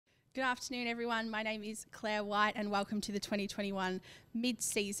Good afternoon, everyone. My name is Claire White and welcome to the 2021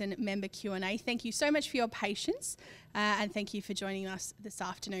 mid-season member Q&A. Thank you so much for your patience and thank you for joining us this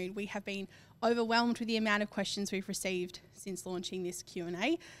afternoon. We have been overwhelmed with the amount of questions we've received since launching this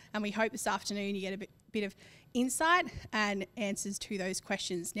Q&A, and we hope this afternoon you get a bit of insight and answers to those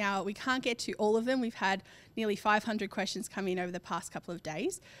questions. Now, we can't get to all of them. We've had nearly 500 questions come in over the past couple of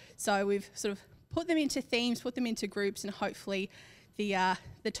days. So we've sort of put them into themes, put them into groups, and hopefully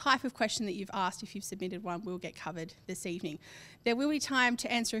the type of question that you've asked, if you've submitted one, will get covered this evening. There will be time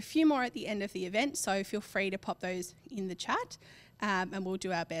to answer a few more at the end of the event, so feel free to pop those in the chat and we'll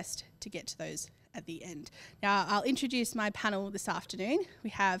do our best to get to those at the end. Now, I'll introduce my panel this afternoon.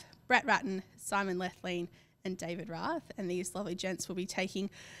 We have Brett Ratten, Simon Lethlean and David Rath, and these lovely gents will be taking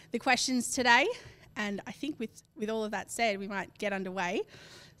the questions today. And I think with all of that said, we might get underway.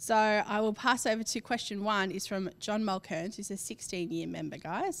 So I will pass over to question one, is from John Mulkerns, who's a 16-year member,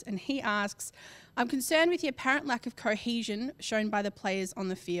 guys. And he asks, I'm concerned with the apparent lack of cohesion shown by the players on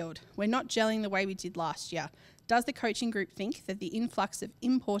the field. We're not gelling the way we did last year. Does the coaching group think that the influx of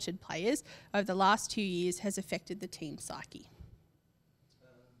imported players over the last 2 years has affected the team psyche?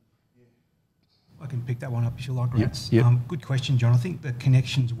 I can pick that one up if you like, Rats. Yep. Good question, John. I think the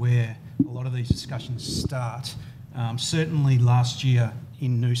connection's where a lot of these discussions start. Certainly last year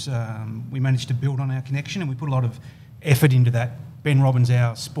in Noosa, we managed to build on our connection and we put a lot of effort into that. Ben Robbins,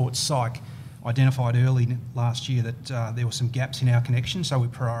 our sports psych, identified early last year that there were some gaps in our connection, so we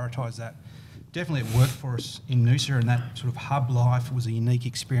prioritised that. Definitely it worked for us in Noosa, and that sort of hub life was a unique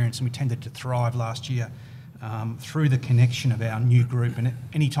experience, and we tended to thrive last year through the connection of our new group. And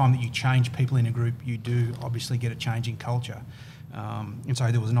any time that you change people in a group, you do obviously get a change in culture. And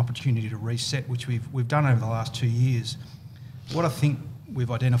so there was an opportunity to reset, which we've done over the last 2 years. What I think we've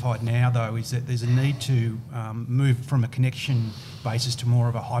identified now, though, is that there's a need to move from a connection basis to more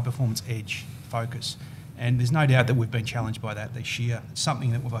of a high-performance edge focus. And there's no doubt that we've been challenged by that this year. It's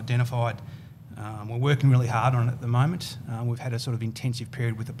something that we've identified. We're working really hard on it at the moment. We've had a sort of intensive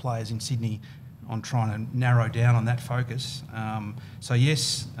period with the players in Sydney on trying to narrow down on that focus. So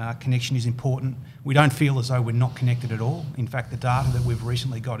yes, connection is important. We don't feel as though we're not connected at all. In fact, the data that we've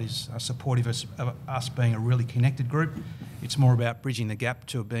recently got is supportive of us being a really connected group. It's more about bridging the gap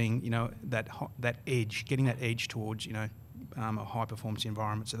to being, that edge, getting that edge towards, a high performance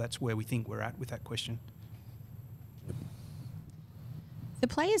environment. So that's where we think we're at with that question. The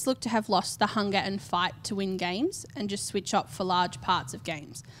players look to have lost the hunger and fight to win games and just switch up for large parts of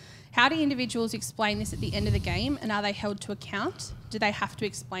games. How do individuals explain this at the end of the game, and are they held to account? Do they have to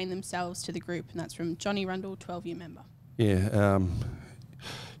explain themselves to the group? And that's from Johnny Rundle, 12-year member.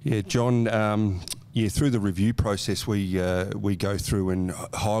 John, through the review process, we go through and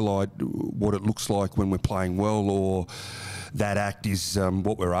highlight what it looks like when we're playing well, or that act is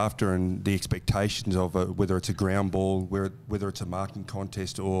what we're after, and the expectations of whether it's a ground ball, whether it's a marking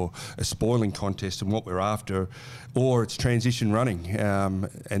contest or a spoiling contest, and what we're after, or it's transition running. And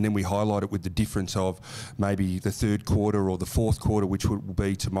then we highlight it with the difference of maybe the third quarter or the fourth quarter, which will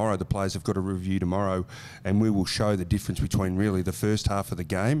be tomorrow. The players have got a review tomorrow, and we will show the difference between really the first half of the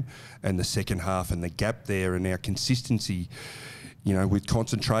game and the second half, and the gap there, and our consistency, with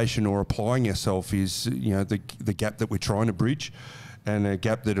concentration or applying ourselves is, the gap that we're trying to bridge, and a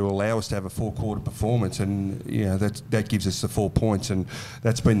gap that will allow us to have a four-quarter performance. And, that gives us the 4 points. And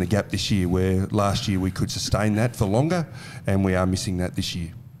that's been the gap this year, where last year we could sustain that for longer, and we are missing that this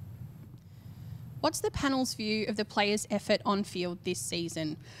year. What's the panel's view of the players' effort on field this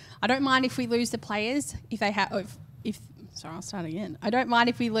season? I don't mind if we lose the players if they have... I don't mind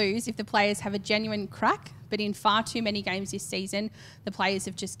if we lose if the players have a genuine crack, but in far too many games this season, the players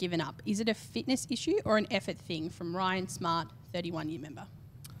have just given up. Is it a fitness issue or an effort thing? From Ryan Smart, 31-year member.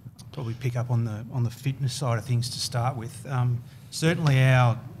 I'll probably pick up on the fitness side of things to start with. Certainly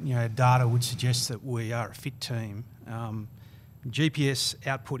our data would suggest that we are a fit team. GPS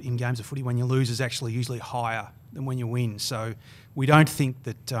output in games of footy when you lose is actually usually higher than when you win. So we don't think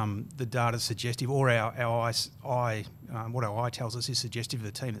that the data is suggestive, or what our eye tells us is suggestive of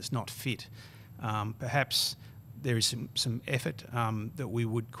a team that's not fit. Perhaps there is some effort that we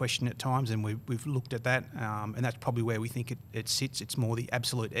would question at times, and we've looked at that, and that's probably where we think it sits. It's more the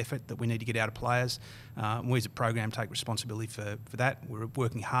absolute effort that we need to get out of players. We as a program take responsibility for that. We're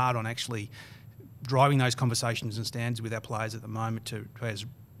working hard on actually driving those conversations and stands with our players at the moment to, as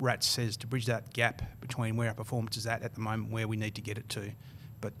Rat says, to bridge that gap between where our performance is at the moment, where we need to get it to.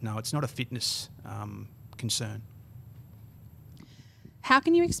 But no, it's not a fitness concern. How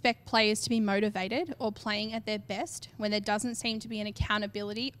can you expect players to be motivated or playing at their best when there doesn't seem to be an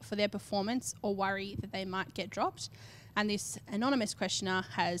accountability for their performance or worry that they might get dropped? And this anonymous questioner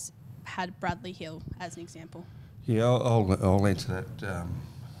has had Bradley Hill as an example? Yeah, I'll answer that,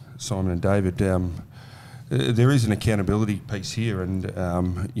 Simon and David. There is an accountability piece here, and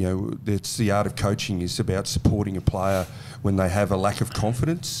it's the art of coaching is about supporting a player when they have a lack of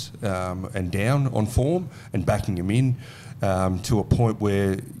confidence and down on form, and backing them in to a point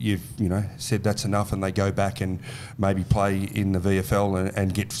where you've said that's enough, and they go back and maybe play in the VFL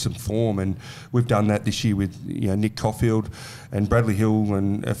and get some form. And we've done that this year with Nick Caulfield, and Bradley Hill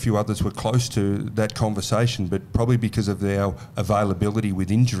and a few others were close to that conversation, but probably because of our availability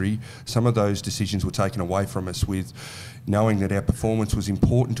with injury, some of those decisions were taken away from us, with knowing that our performance was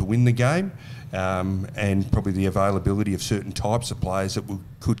important to win the game, and probably the availability of certain types of players that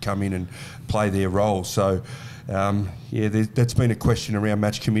could come in and play their role. So that's been a question around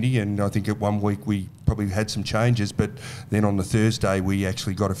match committee, and I think at 1 week we probably had some changes, but then on the Thursday we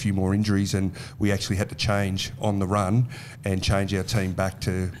actually got a few more injuries, and we actually had to change on the run and change our team back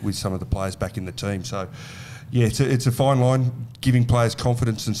with some of the players back in the team. So yeah, it's a fine line, giving players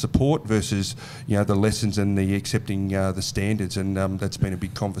confidence and support versus the lessons and the accepting the standards, and that's been a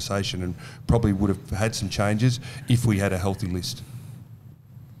big conversation, and probably would have had some changes if we had a healthy list.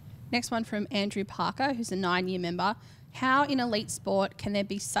 Next one from Andrew Parker, who's a 9-year member. How in elite sport can there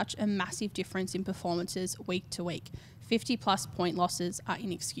be such a massive difference in performances week to week? 50-plus point losses are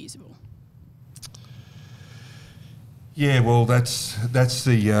inexcusable. Yeah, well, that's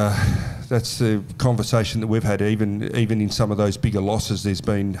the conversation that we've had. Even in some of those bigger losses, there's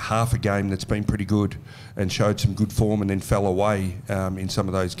been half a game that's been pretty good and showed some good form, and then fell away in some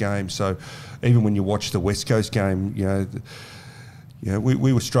of those games. So even when you watch the West Coast game,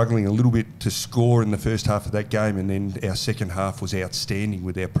 we were struggling a little bit to score in the first half of that game, and then our second half was outstanding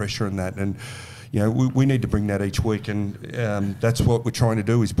with our pressure and that. And we need to bring that each week, and that's what we're trying to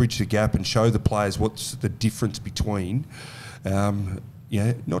do, is bridge the gap and show the players what's the difference between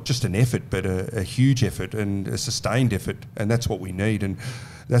not just an effort, but a huge effort and a sustained effort, and that's what we need. And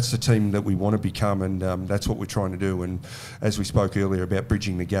that's the team that we want to become, and that's what we're trying to do. And as we spoke earlier about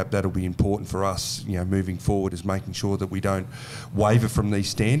bridging the gap, that'll be important for us, moving forward, is making sure that we don't waver from these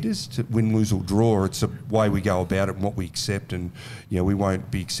standards to win, lose or draw. It's the way we go about it and what we accept, and we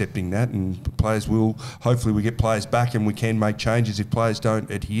won't be accepting that. And players will, hopefully we get players back, and we can make changes if players don't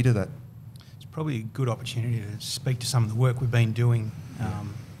adhere to that. It's probably a good opportunity to speak to some of the work we've been doing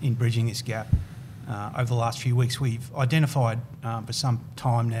in bridging this gap. Over the last few weeks, we've identified for some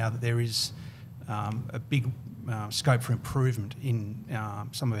time now that there is a big scope for improvement in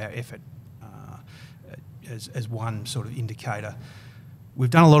some of our effort as one sort of indicator. We've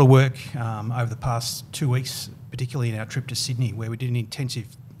done a lot of work over the past 2 weeks, particularly in our trip to Sydney, where we did an intensive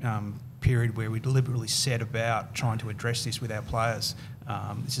period where we deliberately set about trying to address this with our players.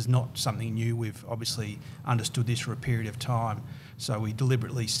 This is not something new. We've obviously understood this for a period of time. So we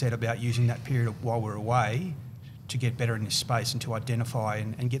deliberately set about using that period while we're away to get better in this space and to identify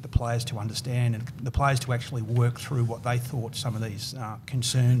and get the players to understand, and the players to actually work through what they thought some of these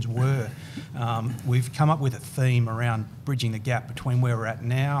concerns were. We've come up with a theme around bridging the gap between where we're at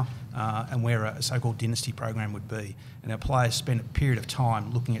now and where a so-called dynasty program would be. And our players spent a period of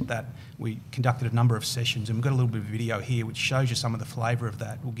time looking at that. We conducted a number of sessions, and we've got a little bit of video here which shows you some of the flavour of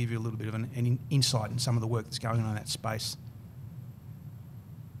that. We'll give you a little bit of an insight in some of the work that's going on in that space.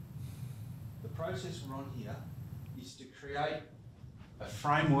 The process we're on here is to create a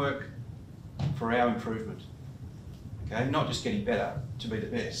framework for our improvement. Okay, not just getting better, to be the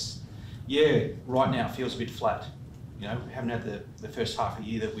best. Yeah, right now it feels a bit flat. We haven't had the first half of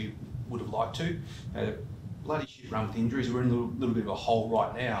the year that we would have liked to. Bloody shit run with injuries. We're in a little bit of a hole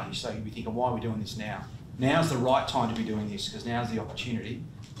right now. And you'll be thinking, why are we doing this now? Now's the right time to be doing this, because now's the opportunity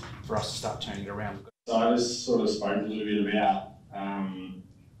for us to start turning it around. So I just sort of spoke a little bit about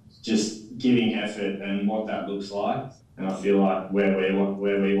just giving effort and what that looks like. And I feel like where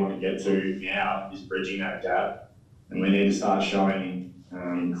we want to get to now is bridging that gap. And we need to start showing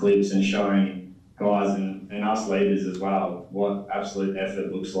clips and showing guys and us leaders as well what absolute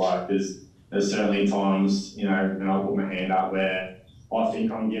effort looks like. There's certainly times, and I'll put my hand up, where I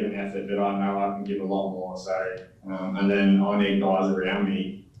think I'm giving effort, but I know I can give a lot more. So, and then I need guys around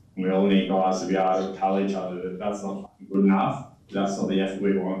me, and we all need guys to be able to tell each other that that's not good enough. That's not the effort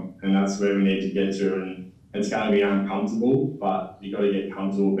we want, and that's where we need to get to. And it's going to be uncomfortable, but you've got to get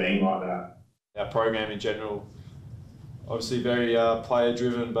comfortable being like that. Our program in general, obviously very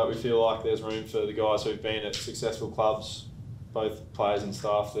player-driven, but we feel like there's room for the guys who've been at successful clubs, both players and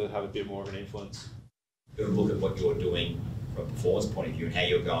staff, to have a bit more of an influence. You've got to look at what you're doing from a performance point of view and how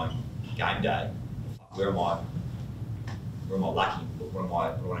you're going game day. Where am I lacking?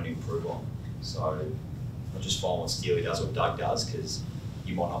 What do I need to improve on? So not just follow what Steely does or Doug does, because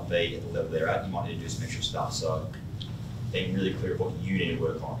you might not be at the level they're at. You might need to do some extra stuff. So being really clear of what you need to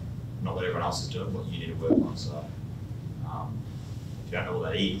work on, not what everyone else is doing, what you need to work on. So if you don't know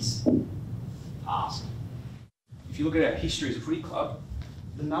what that is, ask. If you look at our history as a footy club,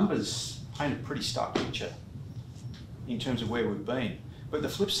 the numbers paint a pretty stark picture in terms of where we've been. But the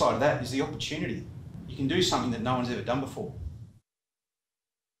flip side of that is the opportunity. You can do something that no one's ever done before.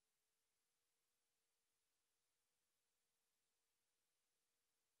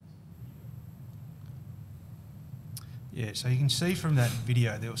 Yeah, so you can see from that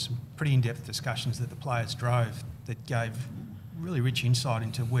video there were some pretty in-depth discussions that the players drove that gave really rich insight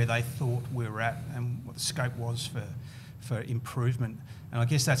into where they thought we were at and what the scope was for improvement. And I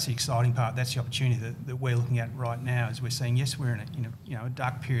guess that's the exciting part. That's the opportunity that we're looking at right now. As we're saying, yes, we're in a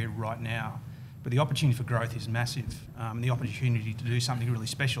dark period right now, but the opportunity for growth is massive. The opportunity to do something really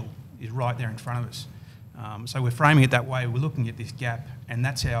special is right there in front of us. So we're framing it that way. We're looking at this gap, and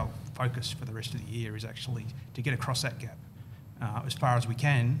that's our focus for the rest of the year, is actually to get across that gap as far as we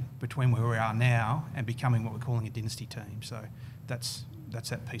can between where we are now and becoming what we're calling a dynasty team. So that's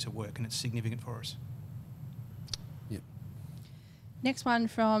that piece of work, and it's significant for us. Yep. Next one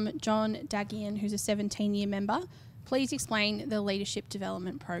from John Dagian, who's a 17-year member. Please explain the leadership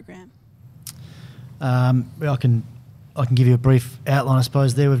development program. Well, I can give you a brief outline, I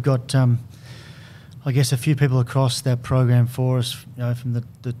suppose. There we've got, I guess, a few people across that program for us. From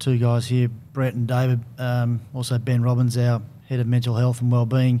the two guys here, Brett and David. Also Ben Robbins, our head of mental health and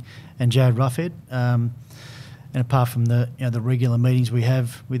wellbeing, and Jared Roughhead. And apart from the regular meetings we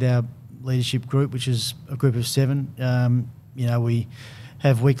have with our leadership group, which is a group of 7, we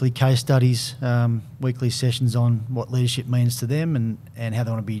have weekly case studies, weekly sessions on what leadership means to them and how they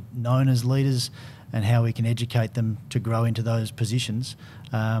want to be known as leaders and how we can educate them to grow into those positions.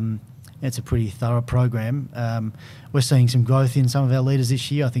 It's a pretty thorough program. We're seeing some growth in some of our leaders this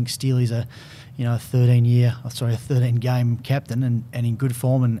year. I think Steely's a 13-game captain and in good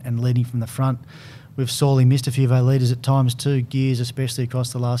form and leading from the front. We've sorely missed a few of our leaders at times too, Gears especially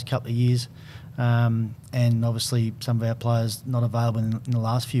across the last couple of years. And obviously some of our players not available in the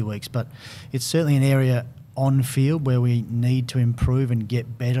last few weeks. But it's certainly an area on field where we need to improve and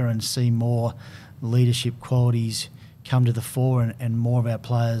get better and see more leadership qualities come to the fore and more of our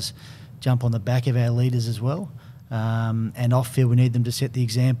players jump on the back of our leaders as well. And off field we need them to set the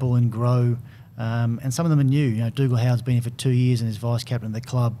example and grow. And some of them are new. Dougal Howard's been here for 2 years and is vice captain of the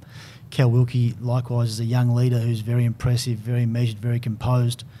club. Cal Wilkie likewise is a young leader who's very impressive, very measured, very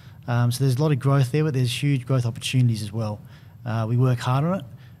composed. So there's a lot of growth there, but there's huge growth opportunities as well. We work hard on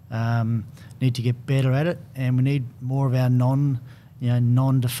it, need to get better at it, and we need more of our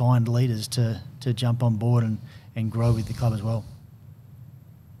non-defined leaders to jump on board and grow with the club as well.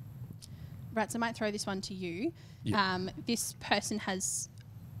 Rats, I might throw this one to you. Yep. This person has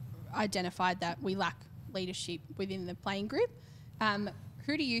identified that we lack leadership within the playing group.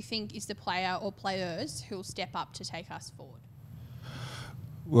 Who do you think is the player or players who will step up to take us forward?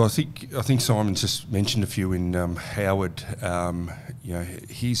 Well, I think Simon just mentioned a few in Howard.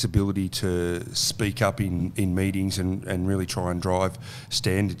 His ability to speak up in meetings and really try and drive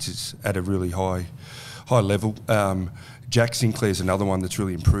standards is at a really high level. Jack Sinclair's another one that's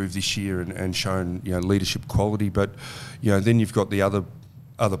really improved this year and shown leadership quality. But then you've got the other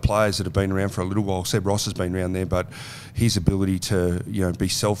players that have been around for a little while. Seb Ross has been around there, but his ability to be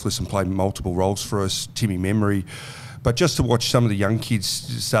selfless and play multiple roles for us. Timmy Memory. But just to watch some of the young kids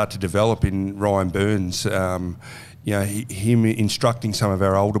start to develop in Ryan Burns, him instructing some of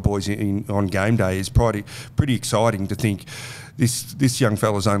our older boys on game day is pretty exciting to think. This young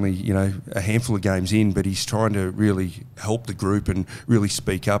fella's only a handful of games in, but he's trying to really help the group and really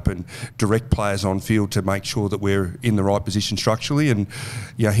speak up and direct players on field to make sure that we're in the right position structurally. And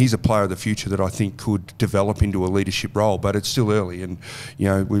he's a player of the future that I think could develop into a leadership role, but it's still early. And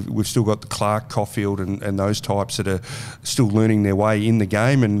we've still got the Clark, Caulfield, and those types that are still learning their way in the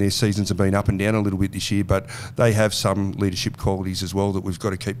game, and their seasons have been up and down a little bit this year, but they have some leadership qualities as well that we've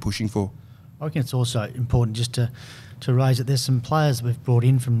got to keep pushing for. I think it's also important just to raise that there's some players that we've brought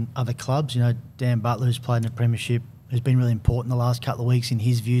in from other clubs. Dan Butler, who's played in the Premiership, has been really important the last couple of weeks in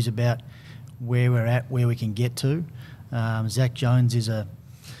his views about where we're at, where we can get to. Zach Jones is a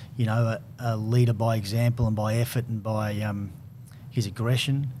leader by example and by effort and by his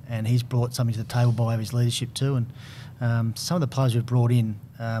aggression, and he's brought something to the table by his leadership too. And some of the players we've brought in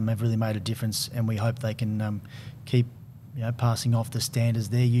have really made a difference, and we hope they can keep passing off the standards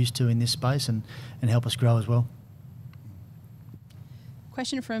they're used to in this space and help us grow as well.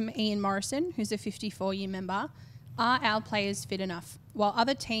 Question from Ian Morrison, who's a 54-year member. Are our players fit enough? While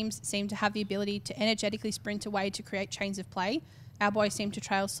other teams seem to have the ability to energetically sprint away to create chains of play, our boys seemed to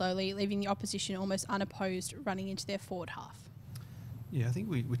trail slowly, leaving the opposition almost unopposed running into their forward half. Yeah, I think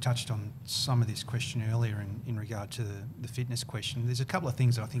we touched on some of this question earlier in regard to the fitness question. There's a couple of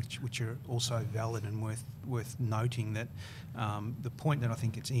things that I think which are also valid and worth noting, that the point that I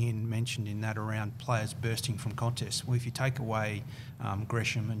think it's Ian mentioned in that around players bursting from contests. Well, if you take away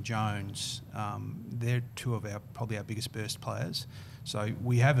Gresham and Jones, they're two of probably our biggest burst players. So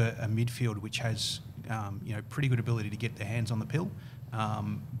we have a midfield which has pretty good ability to get their hands on the pill.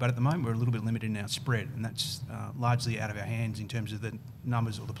 But at the moment we're a little bit limited in our spread, and that's largely out of our hands in terms of the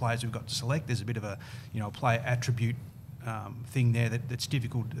numbers or the players we've got to select. There's a bit of a player attribute thing there that's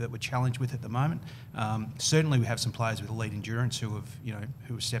difficult, that we're challenged with at the moment. Certainly we have some players with elite endurance who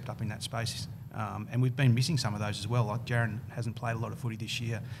have stepped up in that space, and we've been missing some of those as well. Like Jaron hasn't played a lot of footy this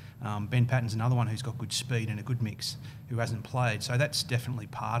year. Ben Patton's another one who's got good speed and a good mix who hasn't played, so that's definitely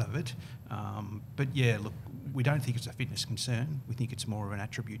part of it. But yeah, look, we don't think it's a fitness concern. We think it's more of an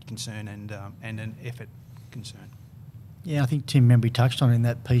attribute concern and an effort concern. Yeah, I think Tim Membry touched on it in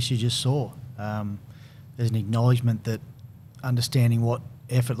that piece you just saw. There's an acknowledgement that understanding what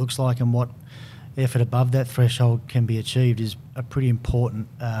effort looks like and what effort above that threshold can be achieved is a pretty important,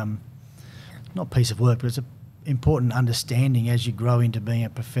 not piece of work, but it's an important understanding as you grow into being a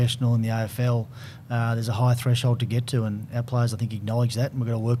professional in the AFL. There's a high threshold to get to, and our players, I think, acknowledge that, and we've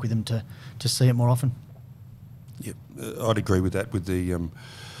got to work with them to see it more often. Yep, I'd agree with that. With the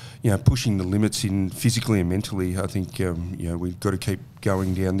pushing the limits in physically and mentally, I think we've got to keep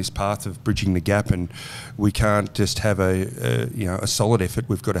going down this path of bridging the gap, and we can't just have a solid effort.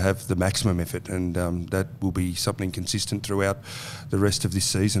 We've got to have the maximum effort, and that will be something consistent throughout the rest of this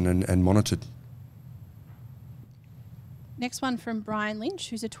season and monitored. Next one from Brian Lynch,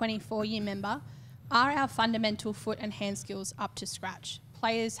 who's a 24-year member. Are our fundamental foot and hand skills up to scratch?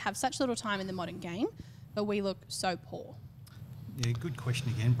 Players have such little time in the modern game, but we look so poor. Yeah, good question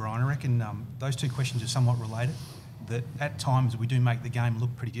again, Brian. I reckon those two questions are somewhat related, that at times we do make the game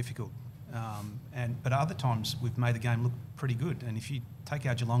look pretty difficult, but other times we've made the game look pretty good. And if you take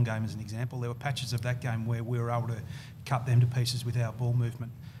our Geelong game as an example, there were patches of that game where we were able to cut them to pieces with our ball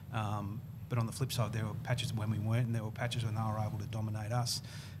movement. But on the flip side, there were patches when we weren't, and there were patches when they were able to dominate us.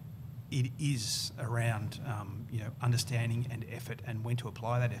 It is around understanding and effort, and when to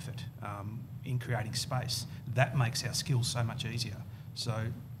apply that effort in creating space. That makes our skills so much easier. So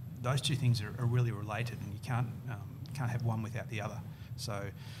those two things are really related, and you can't have one without the other. So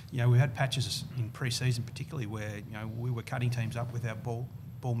we had patches in pre-season particularly where we were cutting teams up with our ball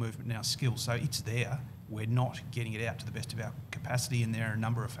movement and our skills. So it's there. We're not getting it out to the best of our capacity, and there are a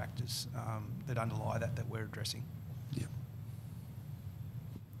number of factors that underlie that we're addressing. Yeah.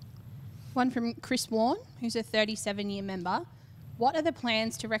 One from Chris Warren, who's a 37-year member. What are the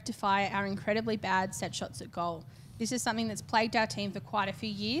plans to rectify our incredibly bad set shots at goal? This is something that's plagued our team for quite a few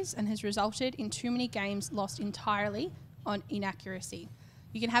years and has resulted in too many games lost entirely on inaccuracy.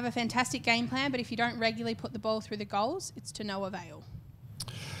 You can have a fantastic game plan, but if you don't regularly put the ball through the goals, it's to no avail.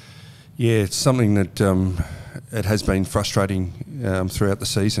 Yeah, it's something that it has been frustrating throughout the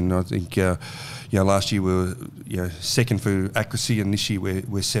season. I think last year we were second for accuracy, and this year we're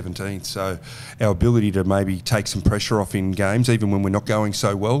 17th. So our ability to maybe take some pressure off in games, even when we're not going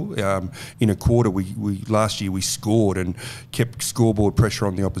so well. In a quarter, we last year we scored and kept scoreboard pressure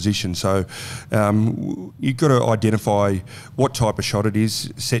on the opposition. So you've got to identify what type of shot it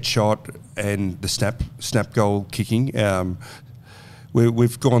is, set shot, and the snap goal kicking.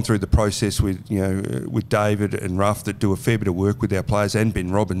 We've gone through the process with David and Rath that do a fair bit of work with our players, and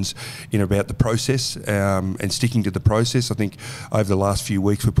Ben Robbins in about the process and sticking to the process. I think over the last few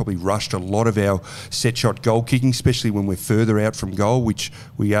weeks we've probably rushed a lot of our set shot goal kicking, especially when we're further out from goal, which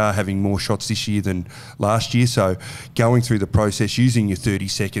we are having more shots this year than last year. So going through the process, using your 30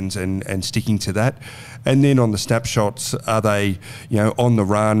 seconds and sticking to that. And then on the snapshots, are they on the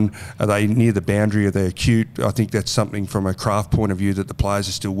run? Are they near the boundary? Are they acute? I think that's something from a craft point of view that the players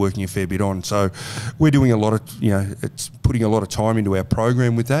are still working a fair bit on. So we're doing a lot of, it's putting a lot of time into our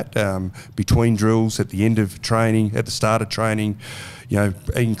program with that, between drills, at the end of training, at the start of training,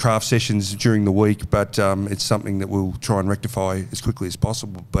 in craft sessions during the week. But it's something that we'll try and rectify as quickly as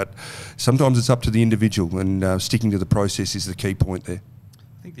possible. But sometimes it's up to the individual, and sticking to the process is the key point there.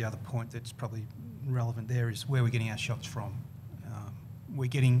 I think the other point that's probably relevant there is where we're getting our shots from. We're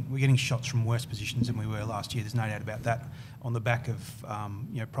getting shots from worse positions than we were last year. There's no doubt about that. On the back of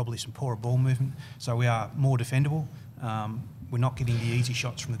probably some poorer ball movement, so we are more defendable. We're not getting the easy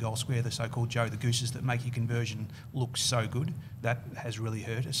shots from the goal square, the so-called Joe the Gooses that make your conversion look so good. That has really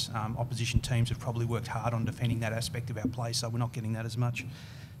hurt us. Opposition teams have probably worked hard on defending that aspect of our play, so we're not getting that as much.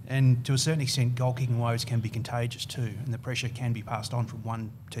 And to a certain extent, goal-kicking woes can be contagious too, and the pressure can be passed on from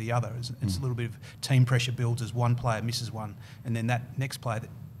one to the other. It's a little bit of team pressure builds as one player misses one, and then that next player that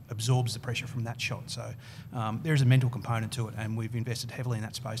absorbs the pressure from that shot. So there is a mental component to it, and we've invested heavily in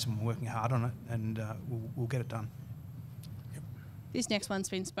that space, and we're working hard on it, and we'll get it done. Yep. This next one's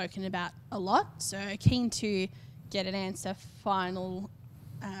been spoken about a lot, so keen to get an answer, final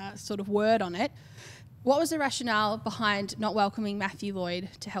sort of word on it. What was the rationale behind not welcoming Matthew Lloyd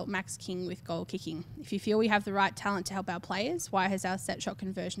to help Max King with goal kicking? If you feel we have the right talent to help our players, why has our set shot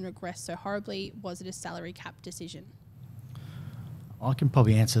conversion regressed so horribly? Was it a salary cap decision? I can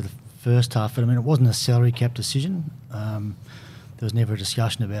probably answer the first half, but I mean, it wasn't a salary cap decision. There was never a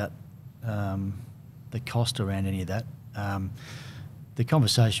discussion about the cost around any of that. The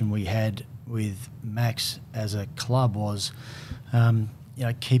conversation we had with Max as a club was,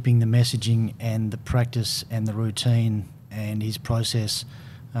 keeping the messaging and the practice and the routine and his process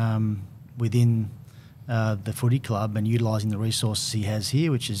within the footy club, and utilising the resources he has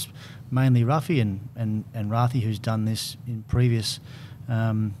here, which is mainly Ruffy and Rathy, who's done this in previous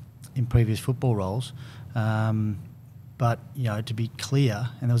football roles. But to be clear,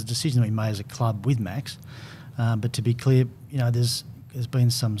 and there was a decision that we made as a club with Max, but to be clear, there's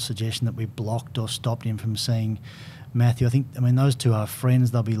been some suggestion that we blocked or stopped him from seeing Matthew. I mean, those two are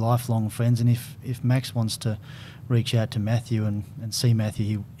friends. They'll be lifelong friends. And if Max wants to reach out to Matthew and see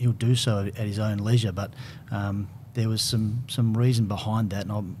Matthew, he'll do so at his own leisure. But there was some reason behind that,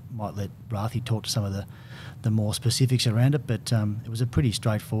 and I might let Rathy talk to some of the more specifics around it. But it was a pretty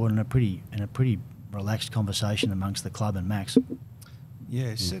straightforward and a pretty relaxed conversation amongst the club and Max.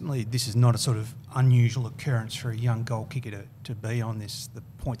 Yeah, certainly this is not a sort of unusual occurrence for a young goal kicker to be on this, the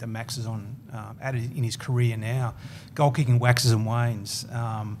point that Max is on at it in his career now. Goal kicking waxes and wanes,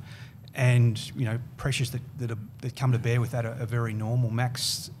 and pressures that come to bear with that are very normal.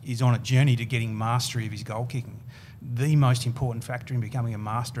 Max is on a journey to getting mastery of his goal kicking. The most important factor in becoming a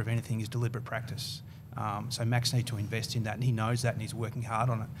master of anything is deliberate practice. So Max needs to invest in that, and he knows that, and he's working hard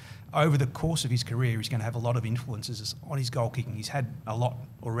on it. Over the course of his career, he's going to have a lot of influences on his goal kicking. He's had a lot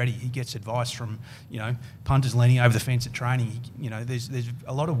already. He gets advice from, punters leaning over the fence at training. There's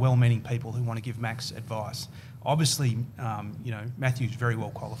a lot of well-meaning people who want to give Max advice. Obviously, Matthew's very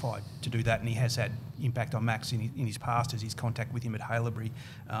well qualified to do that, and he has had impact on Max in his past as his contact with him at Haileybury,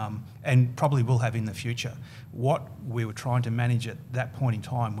 and probably will have in the future. What we were trying to manage at that point in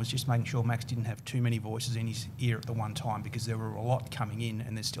time was just making sure Max didn't have too many voices in his ear at the one time, because there were a lot coming in,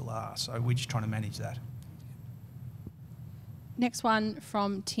 and there still are. So we're just trying to manage that. Next one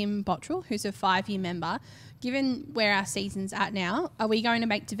from Tim Bottrell, who's a 5-year member. Given where our season's at now, are we going to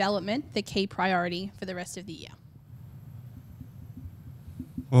make development the key priority for the rest of the year?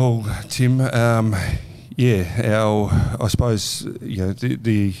 Well, Tim, I suppose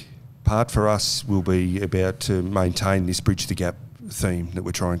the part for us will be about to maintain this bridge the gap theme that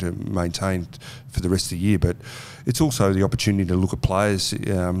we're trying to maintain for the rest of the year, but it's also the opportunity to look at players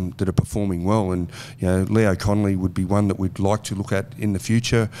that are performing well, and Leo Connolly would be one that we'd like to look at in the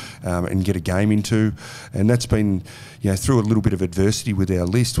future and get a game into, and that's been through a little bit of adversity with our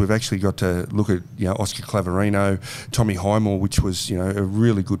list. We've actually got to look at Oscar Claverino, Tommy Highmore, which was a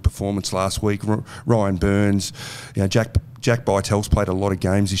really good performance last week, Ryan Burns, Jack Bytel's played a lot of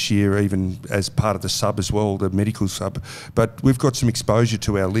games this year, even as part of the sub as well, the medical sub. But we've got some exposure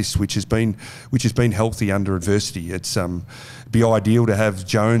to our list, which has been healthy under adversity. It's be ideal to have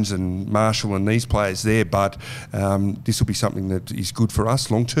Jones and Marshall and these players there, but this will be something that is good for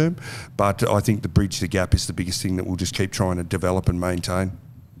us long term. But I think the bridge the gap is the biggest thing that we'll just keep trying to develop and maintain.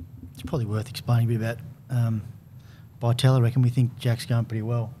 It's probably worth explaining a bit about Bytel. I reckon we think Jack's going pretty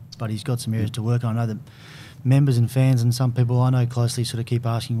well, but he's got some areas to work on. I know that members and fans and some people I know closely sort of keep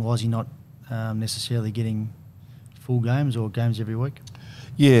asking, why is he not necessarily getting full games or games every week?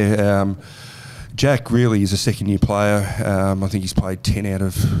 Yeah, Jack really is a second-year player. I think he's played 10 out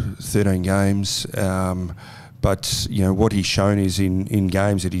of 13 games. But what he's shown is in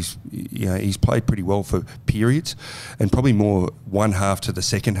games that he's played pretty well for periods, and probably more one half to the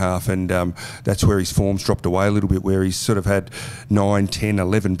second half, and that's where his form's dropped away a little bit, where he's sort of had 9, 10,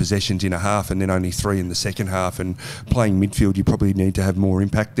 11 possessions in a half and then only 3 in the second half. And playing midfield, you probably need to have more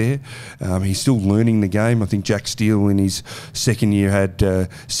impact there. He's still learning the game. I think Jack Steele in his second year had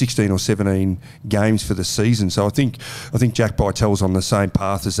 16 or 17 games for the season. So I think Jack Bytel's on the same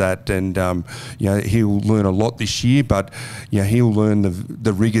path as that, and he'll learn a lot this year, but he'll learn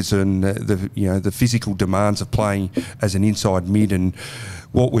the rigours and the physical demands of playing as an inside mid, and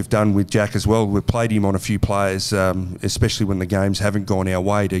what we've done with Jack as well, we've played him on a few players, especially when the games haven't gone our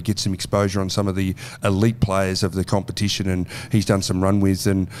way, to get some exposure on some of the elite players of the competition, and he's done some run with,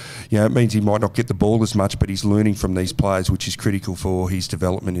 and it means he might not get the ball as much, but he's learning from these players, which is critical for his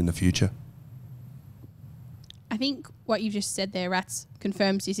development in the future. I think what you've just said there, Rats,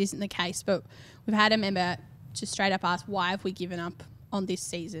 confirms this isn't the case, but we've had a member just straight up ask, why have we given up on this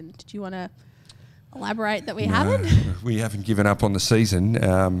season? Did you want to elaborate that we haven't? We haven't given up on the season.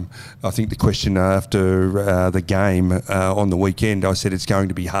 I think the question after the game on the weekend, I said it's going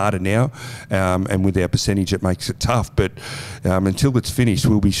to be harder now, and with our percentage it makes it tough, but until it's finished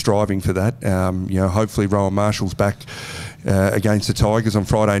we'll be striving for that. Hopefully Rowan Marshall's back against the Tigers on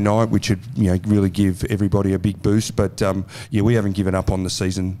Friday night, which would really give everybody a big boost. But we haven't given up on the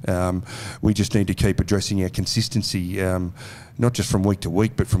season. We just need to keep addressing our consistency, not just from week to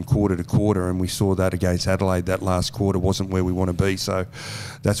week, but from quarter to quarter. And we saw that against Adelaide. That last quarter wasn't where we want to be. So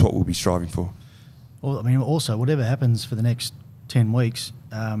that's what we'll be striving for. Well, I mean, also whatever happens for the next 10 weeks,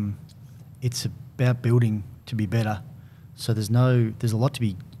 it's about building to be better. So there's a lot to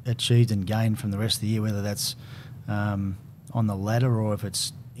be achieved and gained from the rest of the year, whether that's on the ladder or if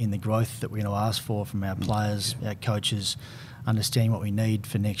it's in the growth that we're going to ask for from our players, our coaches, understanding what we need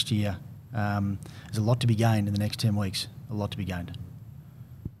for next year. There's a lot to be gained in the next 10 weeks, a lot to be gained.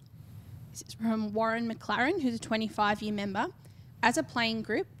 This is from Warren McLaren, who's a 25-year member. As a playing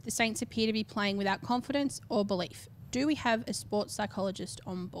group, the Saints appear to be playing without confidence or belief. Do we have a sports psychologist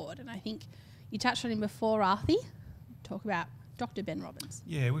on board? And I think you touched on him before, Arthur. Talk about Dr. Ben Robbins.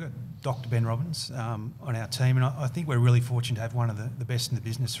 Yeah, we've got Dr. Ben Robbins on our team, and I think we're really fortunate to have one of the best in the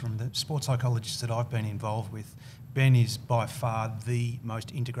business. From the sports psychologists that I've been involved with, Ben is by far the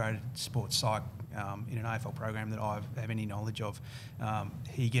most integrated sports psych in an AFL program that I have any knowledge of.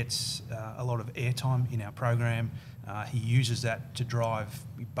 He gets a lot of airtime in our program. He uses that to drive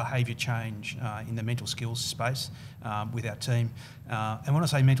behaviour change in the mental skills space with our team. And when I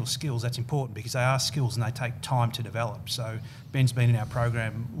say mental skills, that's important because they are skills and they take time to develop. So Ben's been in our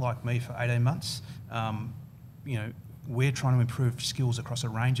program, like me, for 18 months. We're trying to improve skills across a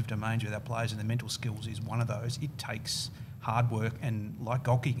range of domains with our players, and the mental skills is one of those. It takes hard work, and like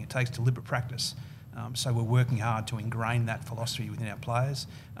goal kicking, it takes deliberate practice. So we're working hard to ingrain that philosophy within our players,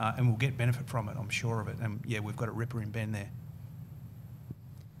 and we'll get benefit from it, I'm sure of it. And we've got a ripper in Ben there.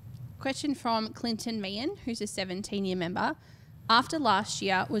 Question from Clinton Meehan, who's a 17-year member. After last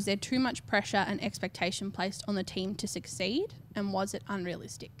year, was there too much pressure and expectation placed on the team to succeed, and was it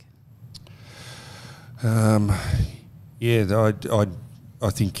unrealistic? I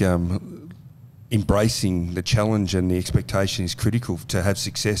think embracing the challenge and the expectation is critical to have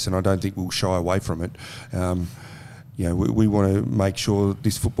success, and I don't think we'll shy away from it. We want to make sure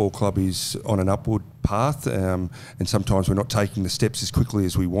this football club is on an upward path, and sometimes we're not taking the steps as quickly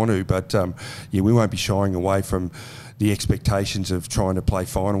as we want to, but we won't be shying away from the expectations of trying to play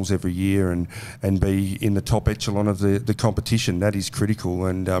finals every year and be in the top echelon of the competition. That is critical,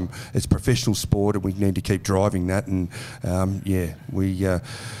 and it's professional sport, and we need to keep driving that. And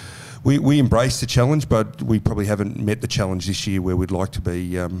we embrace the challenge, but we probably haven't met the challenge this year where we'd like to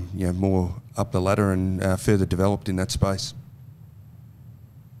be more up the ladder and further developed in that space.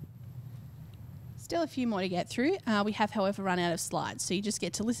 Still a few more to get through. We have, however, run out of slides, so you just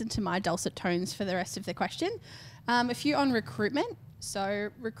get to listen to my dulcet tones for the rest of the question. A few on recruitment. So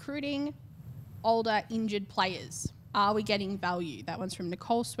recruiting older injured players. Are we getting value? That one's from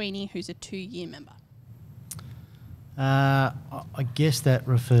Nicole Sweeney, who's a 2-year member. I guess that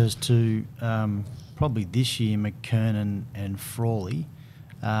refers to probably this year McKernan and Frawley.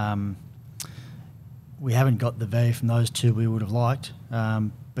 We haven't got the value from those two we would have liked,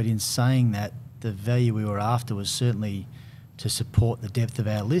 but in saying that, the value we were after was certainly to support the depth of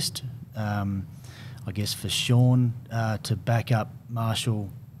our list. I guess for Sean to back up Marshall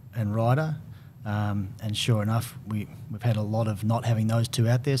and Ryder, and sure enough, we've had a lot of not having those two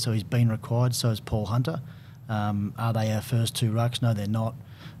out there, so he's been required, so has Paul Hunter. Are they our first two rucks? No, they're not.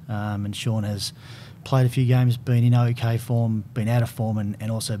 And Sean has played a few games, been in okay form, been out of form,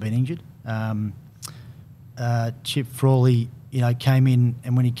 and also been injured. Chip Frawley, came in,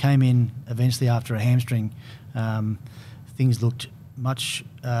 and when he came in eventually after a hamstring, things looked much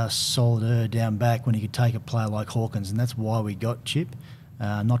solider down back when he could take a player like Hawkins, and that's why we got Chip,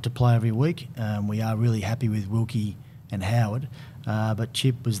 not to play every week. We are really happy with Wilkie and Howard, but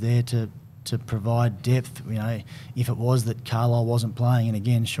Chip was there to provide depth. If it was that Carlisle wasn't playing, and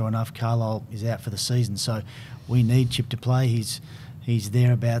again, sure enough, Carlisle is out for the season, so we need Chip to play. He's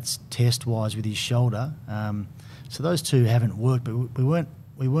thereabouts test-wise with his shoulder. So those two haven't worked, but we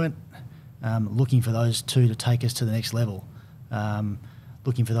weren't looking for those two to take us to the next level.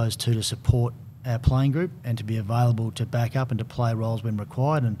 looking for those two to support our playing group and to be available to back up and to play roles when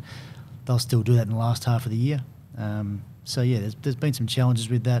required, and they'll still do that in the last half of the year. So yeah, there's been some challenges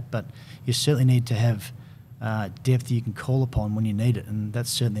with that, but you certainly need to have depth that you can call upon when you need it, and that's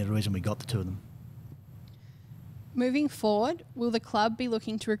certainly the reason we got the two of them. Moving forward, will the club be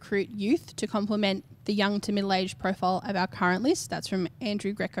looking to recruit youth to complement the young to middle-aged profile of our current list? That's from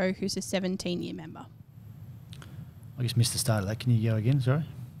Andrew Greco, who's a 17-year member. I just missed the start of that. Can you go again? Sorry.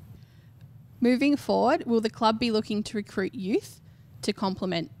 Moving forward, will the club be looking to recruit youth to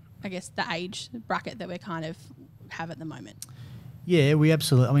complement, I guess, the age bracket that we kind of have at the moment? Yeah, we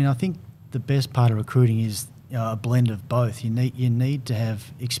absolutely. I mean, I think the best part of recruiting is a blend of both. You need to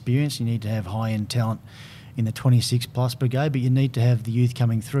have experience. You need to have high-end talent in the 26-plus brigade, but you need to have the youth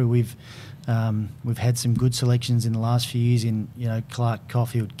coming through. We've had some good selections in the last few years in Clark,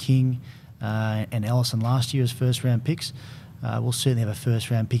 Caulfield, King, and Ellison last year as first-round picks. We'll certainly have a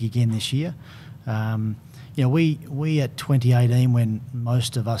first-round pick again this year. We at 2018, when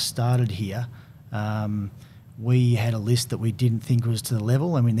most of us started here, we had a list that we didn't think was to the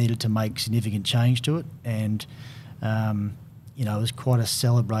level, and we needed to make significant change to it. And it was quite a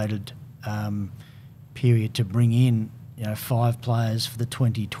celebrated period to bring in 5 players for the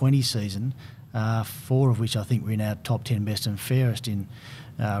 2020 season, 4 of which I think were in our top 10 best and fairest in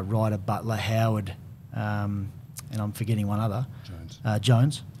Ryder, Butler, Howard, and I'm forgetting one other,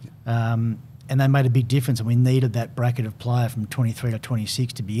 Jones. And they made a big difference, and we needed that bracket of player from 23 to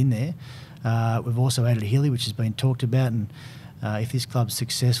 26 to be in there. We've also added Hilly, which has been talked about, and if this club's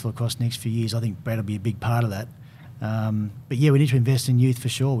successful across the next few years, I think Brett will be a big part of that. But yeah, we need to invest in youth for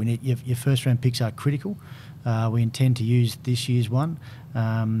sure. We need your first round picks are critical. We intend to use this year's one,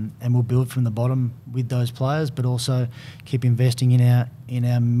 and we'll build from the bottom with those players, but also keep investing in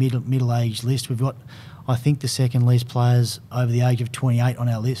our middle aged list. We've got, I think, the second least players over the age of 28 on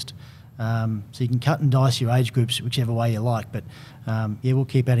our list. So you can cut and dice your age groups whichever way you like, but we'll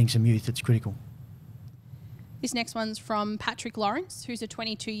keep adding some youth. It's critical. This next one's from Patrick Lawrence, who's a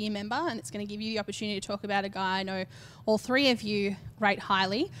 22-year member, and it's going to give you the opportunity to talk about a guy I know all 3 of you rate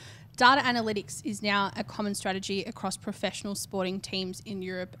highly. Data analytics is now a common strategy across professional sporting teams in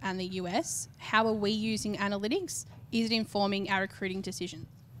Europe and the US. How are we using analytics? Is it informing our recruiting decisions?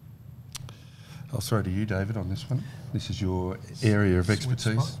 I'll throw to you, David, on this one. This is your area of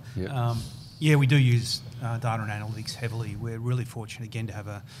expertise. Yeah, we do use data and analytics heavily. We're really fortunate, again, to have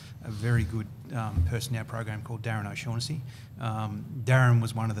a very good person in our program called Darren O'Shaughnessy. Darren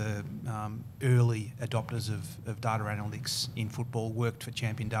was one of the early adopters of data analytics in football, worked for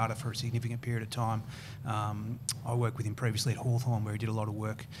Champion Data for a significant period of time. I worked with him previously at Hawthorn, where he did a lot of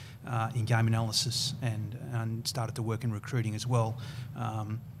work in game analysis and started to work in recruiting as well.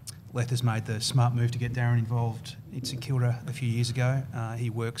 Leth has made the smart move to get Darren involved. It's in Kilda a few years ago.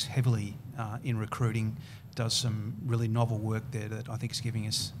 He works heavily in recruiting, does some really novel work there that I think is giving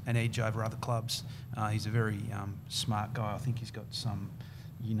us an edge over other clubs. He's a very smart guy. I think he's got some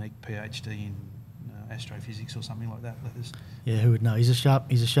unique PhD in astrophysics or something like that. Yeah, who would know? He's a sharp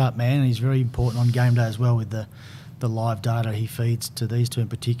man, and he's very important on game day as well with the live data he feeds to these two in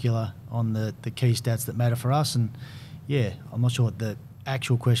particular on the key stats that matter for us. And yeah, I'm not sure what the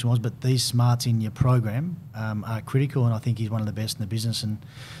actual question was, but these smarts in your program are critical, and I think he's one of the best in the business, and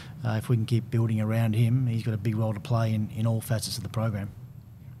if we can keep building around him, he's got a big role to play in all facets of the program.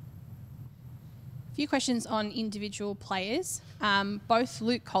 A few questions on individual players. Both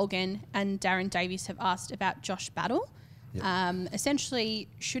Luke Colgan and Darren Davies have asked about Josh Battle. Yep. Essentially,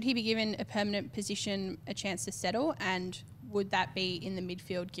 should he be given a permanent position, a chance to settle, and would that be in the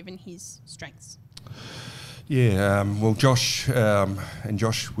midfield given his strengths? Yeah, well, Josh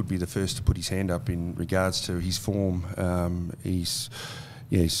would be the first to put his hand up in regards to his form. He's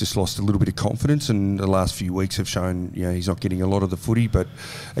just lost a little bit of confidence, and the last few weeks have shown he's not getting a lot of the footy. But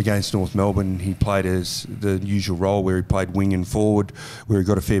against North Melbourne, he played as the usual role where he played wing and forward, where he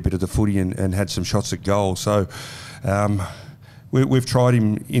got a fair bit of the footy and had some shots at goal. So we've tried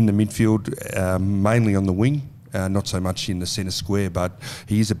him in the midfield, mainly on the wing. Not so much in the centre square, but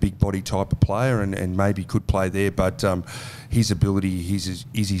he is a big body type of player and maybe could play there. But his ability,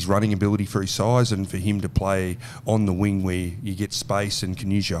 his running ability for his size, and for him to play on the wing where you get space and can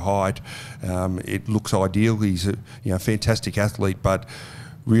use your height, it looks ideal. He's a fantastic athlete, but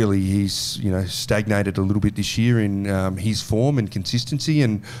really he's stagnated a little bit this year in his form and consistency,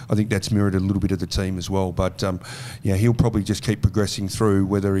 and I think that's mirrored a little bit of the team as well. But he'll probably just keep progressing through,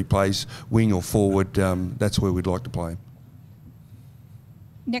 whether he plays wing or forward. That's where we'd like to play him.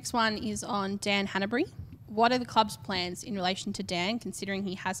 Next one is on Dan Hanbury. what are the club's plans in relation to Dan, considering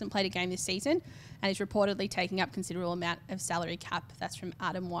he hasn't played a game this season and is reportedly taking up considerable amount of salary cap? That's from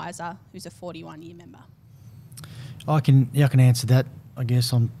Adam Weiser, who's a 41-year member. I can answer that, I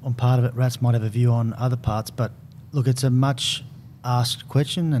guess, on part of it. Rats might have a view on other parts, but look, it's a much asked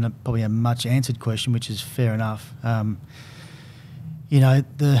question and probably a much answered question, which is fair enough. You know,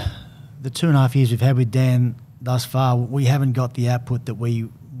 the 2.5 years we've had with Dan thus far, we haven't got the output that we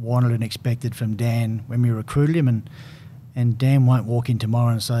wanted and expected from Dan when we recruited him, and Dan won't walk in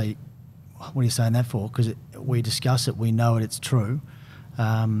tomorrow and say, "What are you saying that for?" Because we discuss it, we know it, it's true.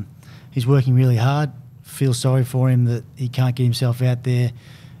 He's working really hard. Feel sorry for him that he can't get himself out there.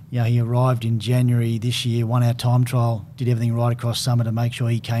 You know, he arrived in January this year, won our time trial, did everything right across summer to make sure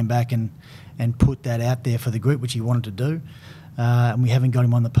he came back and put that out there for the group, which he wanted to do. And we haven't got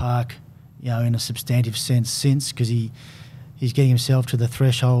him on the park, you know, in a substantive sense since, because he's getting himself to the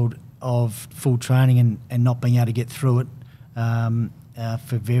threshold of full training and not being able to get through it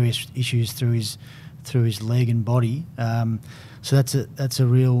for various issues through his leg and body. So that's a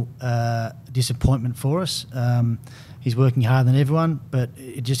real disappointment for us. He's working harder than everyone, but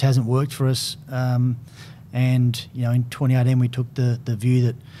it just hasn't worked for us. And you know, in 2018 we took the view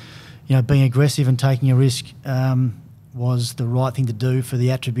that, you know, being aggressive and taking a risk was the right thing to do for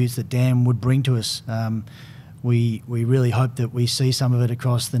the attributes that Dan would bring to us. We really hope that we see some of it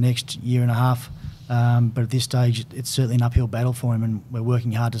across the next year and a half, but at this stage it's certainly an uphill battle for him, and we're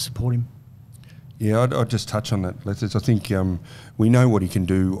working hard to support him. Yeah, I'd just touch on that. I think we know what he can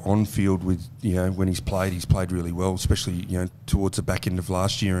do on field with, you know, when he's played really well, especially, you know, towards the back end of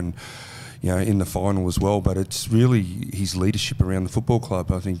last year and, you know, in the final as well. But it's really his leadership around the football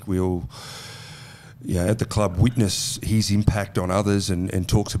club. I think we all, yeah, at the club witness his impact on others and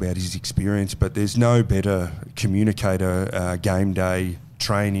talks about his experience. But there's no better communicator game day,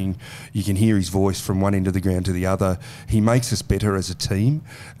 training. You can hear his voice from one end of the ground to the other. He makes us better as a team,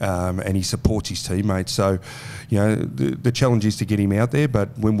 and he supports his teammates. So, you know, the challenge is to get him out there,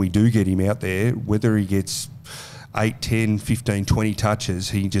 but when we do get him out there, whether he gets 8, 10, 15, 20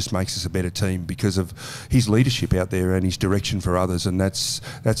 touches, he just makes us a better team because of his leadership out there and his direction for others, and that's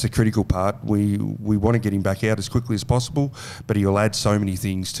a critical part. We want to get him back out as quickly as possible, but he'll add so many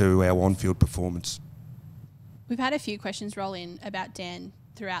things to our on-field performance. We've had a few questions roll in about Dan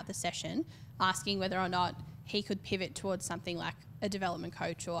throughout the session, asking whether or not he could pivot towards something like a development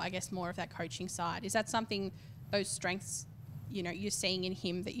coach, or I guess more of that coaching side. Is that something, those strengths, you know, you're seeing in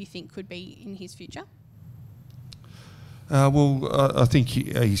him that you think could be in his future? Well, I think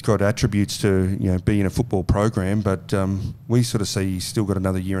he's got attributes to, you know, be in a football program, but we sort of see he's still got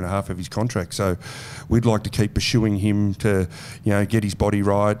another year and a half of his contract. So we'd like to keep pursuing him to, you know, get his body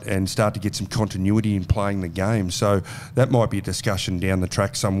right and start to get some continuity in playing the game. So that might be a discussion down the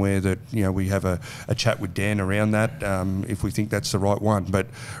track somewhere that, you know, we have a chat with Dan around that if we think that's the right one. But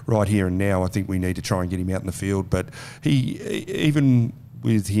right here and now, I think we need to try and get him out in the field. But even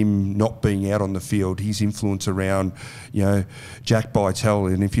with him not being out on the field, his influence around, you know, Jack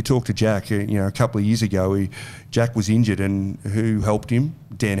Bytel. And if you talk to Jack, you know, a couple of years ago, Jack was injured, and who helped him?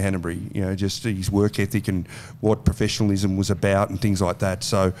 Dan Hanbury. You know, just his work ethic and what professionalism was about and things like that.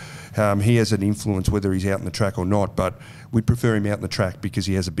 So he has an influence whether he's out in the track or not, but we'd prefer him out in the track because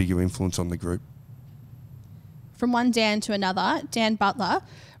he has a bigger influence on the group. From one Dan to another, Dan Butler,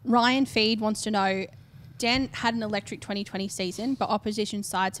 Ryan Feed wants to know, Dan had an electric 2020 season, but opposition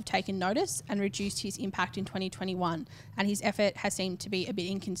sides have taken notice and reduced his impact in 2021, and his effort has seemed to be a bit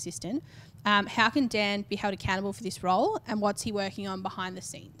inconsistent. How can Dan be held accountable for this role, and what's he working on behind the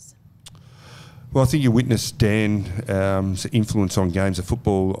scenes? Well, I think you witnessed Dan's influence on games of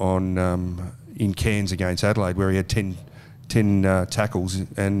football in Cairns against Adelaide, where he had 10 tackles,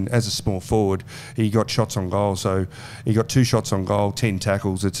 and as a small forward he got shots on goal. So he got 2 shots on goal, 10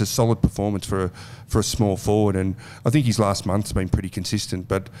 tackles. It's a solid performance for a small forward, and I think his last month's been pretty consistent.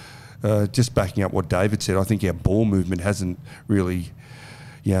 But just backing up what David said, I think our ball movement hasn't really,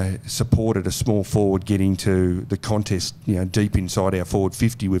 you know, supported a small forward getting to the contest, you know, deep inside our forward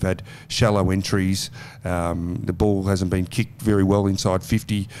 50. We've had shallow entries. The ball hasn't been kicked very well inside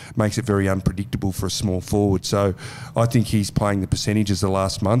 50, makes it very unpredictable for a small forward. So I think he's playing the percentages the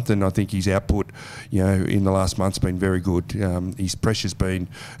last month, and I think his output, you know, in the last month's been very good. His pressure's been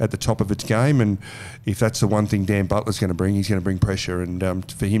at the top of its game, and if that's the one thing Dan Butler's going to bring, he's going to bring pressure.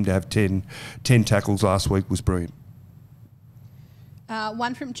 And for him to have 10 tackles last week was brilliant.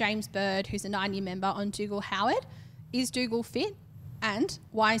 One from James Bird, who's a 9-year member, on Dougal Howard. Is Dougal fit? And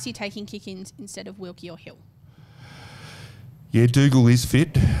why is he taking kick-ins instead of Wilkie or Hill? Yeah, Dougal is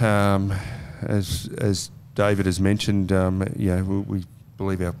fit. As David has mentioned, yeah, we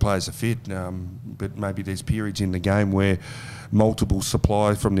believe our players are fit, but maybe there's periods in the game where multiple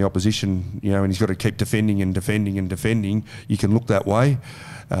supply from the opposition, and he's got to keep defending and defending and defending. You can look that way.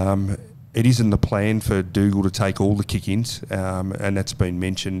 It isn't the plan for Dougal to take all the kick-ins, and that's been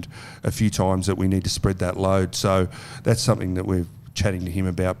mentioned a few times that we need to spread that load. So that's something that we're chatting to him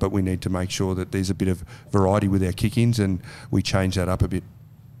about, but we need to make sure that there's a bit of variety with our kick-ins and we change that up a bit.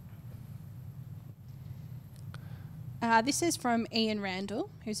 This is from Ian Randall,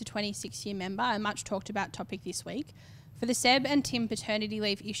 who's a 26-year member, a much talked about topic this week. For the Seb and Tim paternity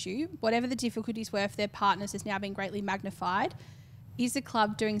leave issue, whatever the difficulties were for their partners has now been greatly magnified. Is the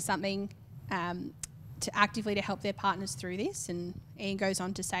club doing something to actively to help their partners through this? And Ian goes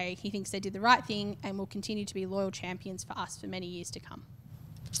on to say he thinks they did the right thing and will continue to be loyal champions for us for many years to come.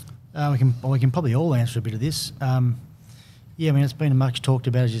 We can probably all answer a bit of this. It's been much talked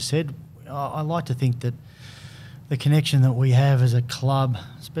about, as you said. I like to think that the connection that we have as a club,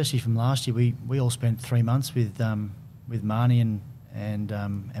 especially from last year, we all spent 3 months with Marnie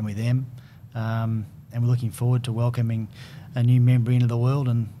and with them, and we're looking forward to welcoming a new member into the world,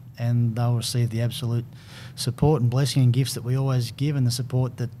 and they'll receive the absolute support and blessing and gifts that we always give, and the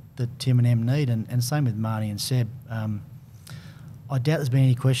support that Tim and Em need, and same with Marnie and Seb. I doubt there's been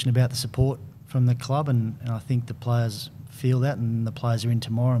any question about the support from the club, and I think the players feel that, and the players are in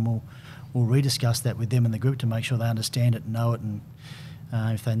tomorrow, and we'll rediscuss that with them in the group to make sure they understand it, know it, and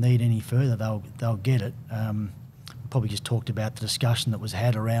if they need any further, they'll get it. Probably just talked about the discussion that was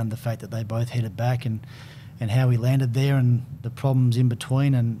had around the fact that they both headed back and how we landed there, and the problems in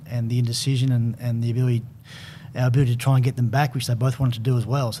between, and the indecision, and our ability to try and get them back, which they both wanted to do as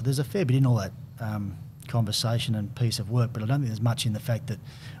well. So there's a fair bit in all that conversation and piece of work, but I don't think there's much in the fact that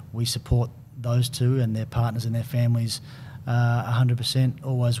we support those two and their partners and their families 100%,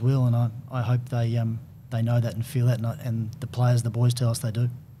 always will, and I hope they know that and feel that, and the players, the boys tell us they do.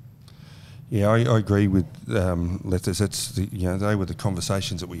 Yeah, I agree with Lethers. That's they were the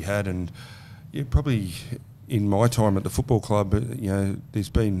conversations that we had, and probably in my time at the football club, there's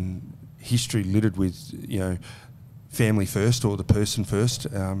been history littered with family first or the person first.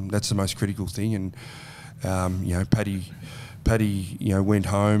 That's the most critical thing, and Paddy went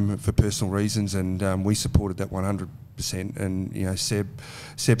home for personal reasons, and we supported that 100%. And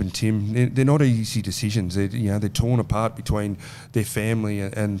Seb and Tim, they're not easy decisions. They're torn apart between their family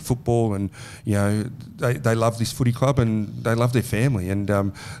and football, and they love this footy club and they love their family, and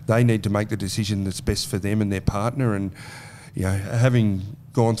they need to make the decision that's best for them and their partner. And having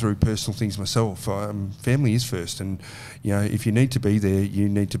gone through personal things myself, family is first, and if you need to be there, you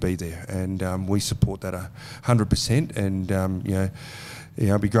need to be there, and we support that 100%. And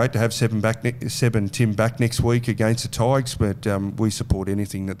it'd be great to have Seb and Tim back next week against the Tigers, but we support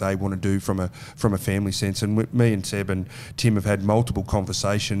anything that they want to do from a family sense. And me and Seb and Tim have had multiple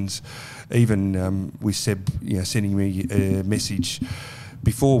conversations, even with Seb sending me a message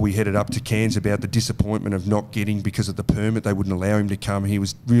before we headed up to Cairns about the disappointment of not getting, because of the permit, they wouldn't allow him to come. He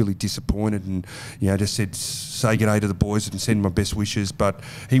was really disappointed, and just said, say g'day to the boys and send my best wishes. But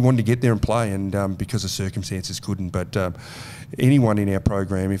he wanted to get there and play, and because of circumstances couldn't. But anyone in our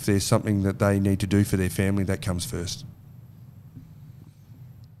program, if there's something that they need to do for their family, that comes first.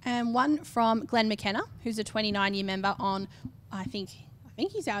 And one from Glenn McKenna, who's a 29-year member on, I think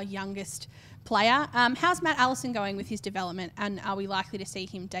he's our youngest player. How's Matt Allison going with his development, and are we likely to see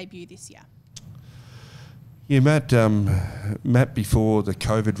him debut this year? Yeah, Matt before the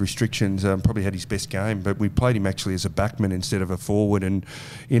COVID restrictions probably had his best game, but we played him actually as a backman instead of a forward, and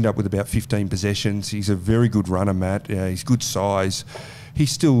ended up with about 15 possessions. He's a very good runner, Matt. He's good size.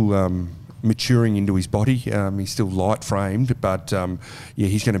 He's still maturing into his body. He's still light framed, but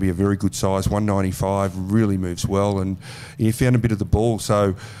he's going to be a very good size. 195, really moves well, and he found a bit of the ball.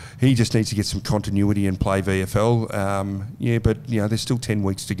 So he just needs to get some continuity and play VFL. But there's still 10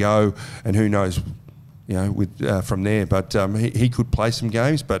 weeks to go, and who knows, from there. But he could play some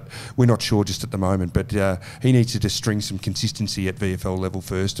games, but we're not sure just at the moment. But he needs to just string some consistency at VFL level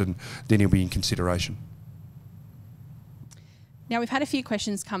first, and then he'll be in consideration. Now, we've had a few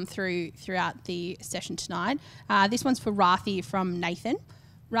questions come throughout the session tonight. This one's for Rathi from Nathan.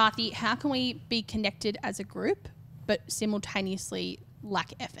 Rathi, how can we be connected as a group but simultaneously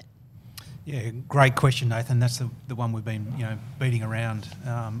lack effort? Yeah, great question, Nathan. That's the one we've been beating around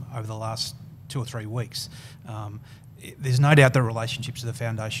over the last 2 or 3 weeks. There's no doubt that relationships are the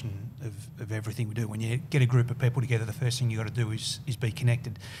foundation of everything we do. When you get a group of people together, the first thing you've got to do is be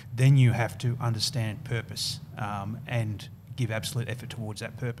connected. Then you have to understand purpose and give absolute effort towards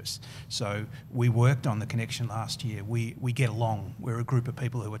that purpose. So we worked on the connection last year. We get along. We're a group of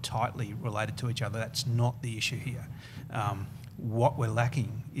people who are tightly related to each other. That's not the issue here. what we're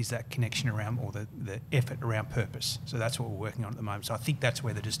lacking is that connection around, or the effort around purpose. So that's what we're working on at the moment. So I think that's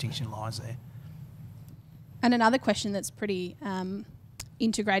where the distinction lies there. And another question that's pretty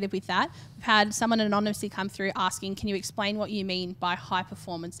integrated with that, we've had someone anonymously come through asking, can you explain what you mean by high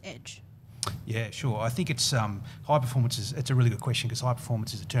performance edge? Yeah, sure. I think it's high performance it's a really good question, because high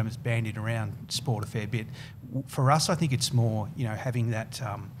performance is a term that's bandied around sport a fair bit. For us, I think it's more, having that,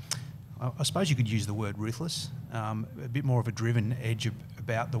 I suppose you could use the word ruthless, a bit more of a driven edge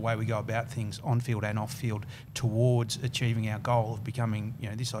about the way we go about things on field and off field towards achieving our goal of becoming,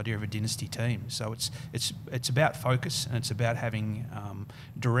 this idea of a dynasty team. So it's about focus, and it's about having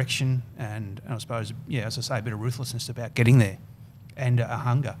direction, and I suppose, as I say, a bit of ruthlessness about getting there, and a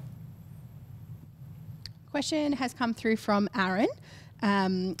hunger. Question has come through from Aaron,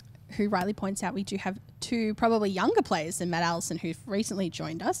 who rightly points out we do have two probably younger players than Matt Allison who've recently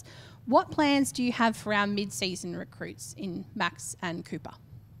joined us. What plans do you have for our mid-season recruits in Max and Cooper?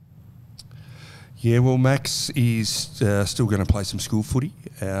 Yeah, well, Max is still going to play some school footy.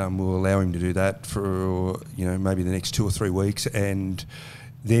 We'll allow him to do that for, maybe the next 2 or 3 weeks, and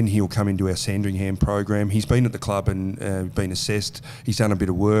then he'll come into our Sandringham program. He's been at the club and been assessed. He's done a bit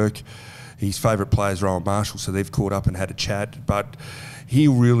of work. His favourite player is Rowan Marshall, so they've caught up and had a chat. But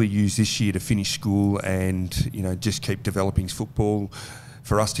he'll really use this year to finish school and, just keep developing his football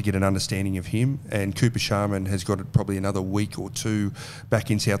for us to get an understanding of him. And Cooper Sharman has got probably another week or 2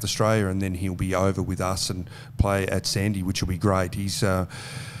 back in South Australia, and then he'll be over with us and play at Sandy, which will be great.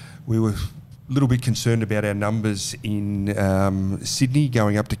 We were a little bit concerned about our numbers in Sydney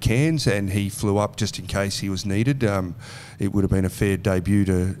going up to Cairns, and he flew up just in case he was needed. It would have been a fair debut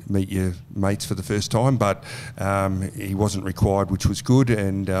to meet your mates for the first time, but he wasn't required, which was good,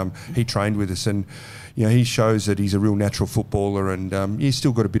 and he trained with us, and he shows that he's a real natural footballer, and he's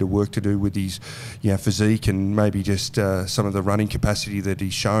still got a bit of work to do with his physique and maybe just some of the running capacity that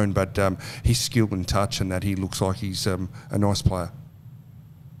he's shown, but his skill and touch, and that he looks like he's a nice player.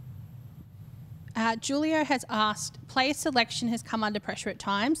 Julio has asked, player selection has come under pressure at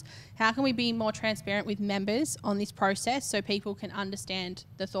times. How can we be more transparent with members on this process so people can understand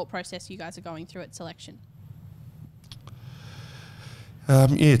the thought process you guys are going through at selection?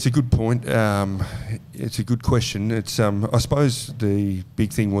 It's a good point. It's a good question. It's I suppose the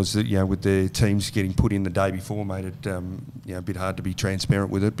big thing was that with the teams getting put in the day before made it a bit hard to be transparent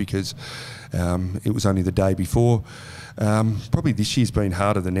with it, because it was only the day before. Probably this year's been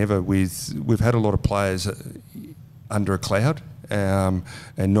harder than ever. We've had a lot of players under a cloud, and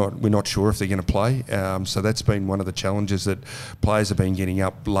we're not sure if they're going to play. So that's been one of the challenges, that players have been getting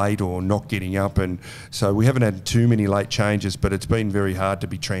up late or not getting up, and so we haven't had too many late changes. But it's been very hard to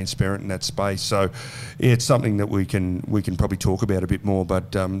be transparent in that space. So it's something that we can probably talk about a bit more.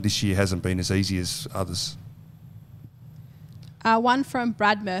 But this year hasn't been as easy as others. One from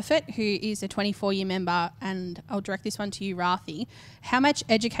Brad Murfitt, who is a 24-year member, and I'll direct this one to you, Rathy. How much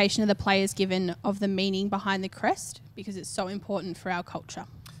education are the players given of the meaning behind the crest? Because it's so important for our culture.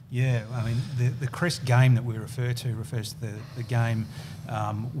 Yeah, I mean, the crest game that we refer to refers to the game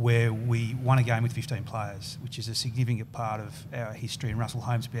where we won a game with 15 players, which is a significant part of our history. And Russell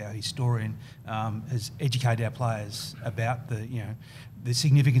Holmesby, our historian, has educated our players about the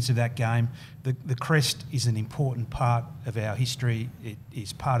significance of that game. The crest is an important part of our history. It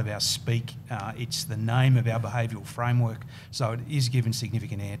is part of our speak. It's the name of our behavioural framework. So it is given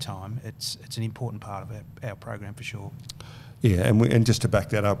significant airtime. It's an important part of our program for sure. Yeah, and just to back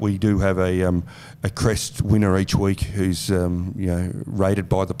that up, we do have a crest winner each week who's rated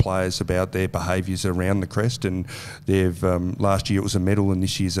by the players about their behaviours around the crest, and they've last year it was a medal, and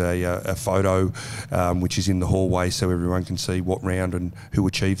this year's a photo which is in the hallway so everyone can see what round and who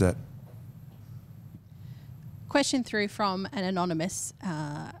achieved that. Question through from an anonymous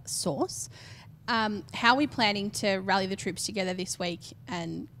source. How are we planning to rally the troops together this week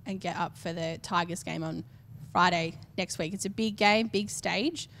and get up for the Tigers game on Friday next week? It's a big game, big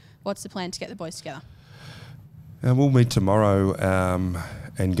stage. What's the plan to get the boys together? We'll meet tomorrow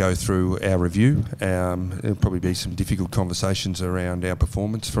and go through our review. There'll probably be some difficult conversations around our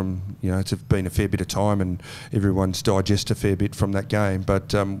performance from, it's been a fair bit of time and everyone's digested a fair bit from that game,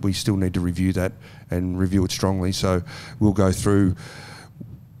 but we still need to review that and review it strongly. So we'll go through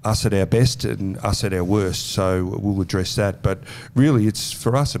us at our best and us at our worst, so we'll address that. But really it's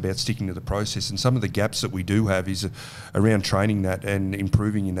for us about sticking to the process, and some of the gaps that we do have is around training that and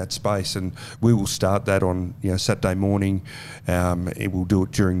improving in that space, and we will start that on Saturday morning. We'll do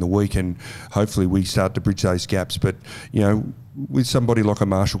it during the week, and hopefully we start to bridge those gaps. But with somebody like a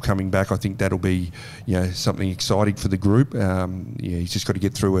Marshall coming back, I think that'll be, something exciting for the group. He's just got to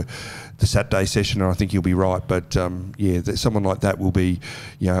get through the Saturday session, and I think he'll be right. But someone like that will be,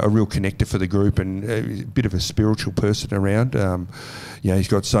 a real connector for the group and a bit of a spiritual person around. He's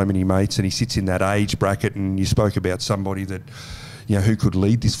got so many mates, and he sits in that age bracket. And you spoke about somebody that, who could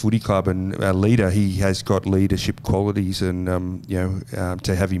lead this footy club, and a leader. He has got leadership qualities, and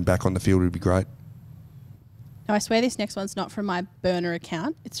to have him back on the field would be great. Now, I swear this next one's not from my burner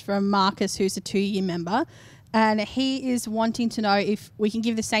account. It's from Marcus, who's a 2-year member. And he is wanting to know if we can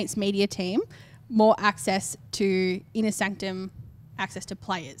give the Saints media team more access to inner sanctum, access to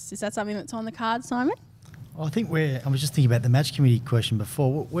players. Is that something that's on the cards, Simon? I think I was just thinking about the match committee question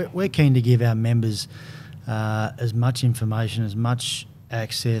before. We're keen to give our members as much information, as much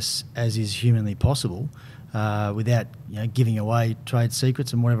access as is humanly possible, without giving away trade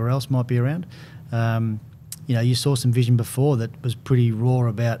secrets and whatever else might be around. You saw some vision before that was pretty raw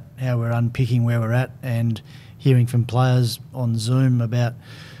about how we're unpicking where we're at and hearing from players on Zoom about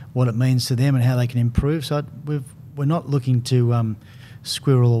what it means to them and how they can improve. So we're not looking to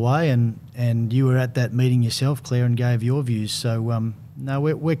squirrel away, and you were at that meeting yourself, Claire, and gave your views. So no,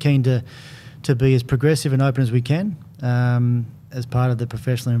 we're keen to be as progressive and open as we can as part of the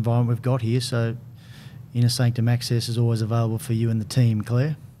professional environment we've got here. So inner sanctum access is always available for you and the team,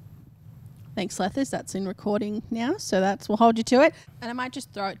 Claire. Thanks, Lethers. That's in recording now, so we'll hold you to it. And I might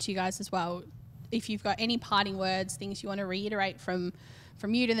just throw it to you guys as well. If you've got any parting words, things you want to reiterate from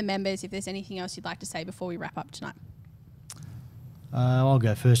you to the members, if there's anything else you'd like to say before we wrap up tonight. I'll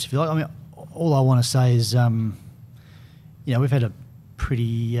go first if you like. I mean, all I want to say is, we've had a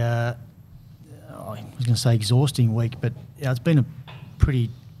pretty, I was going to say exhausting week, but it's been a pretty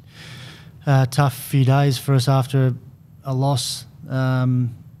tough few days for us after a loss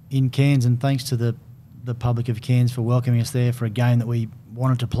in Cairns, and thanks to the public of Cairns for welcoming us there for a game that we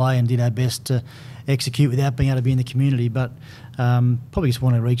wanted to play and did our best to execute without being able to be in the community. But probably just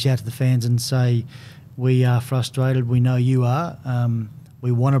want to reach out to the fans and say we are frustrated. We know you are.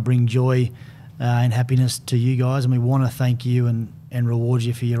 We want to bring joy and happiness to you guys, and we want to thank you and reward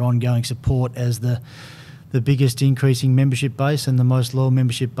you for your ongoing support as the biggest increasing membership base and the most loyal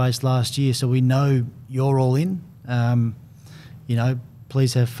membership base last year. So we know you're all in.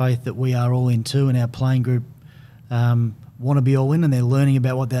 Please have faith that we are all in too, and our playing group want to be all in, and they're learning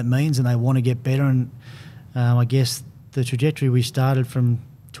about what that means, and they want to get better. And I guess the trajectory we started from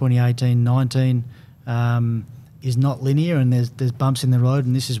 2018-19 is not linear, and there's bumps in the road,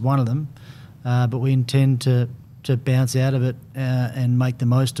 and this is one of them. But we intend to bounce out of it and make the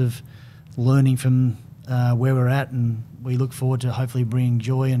most of learning from where we're at, and we look forward to hopefully bringing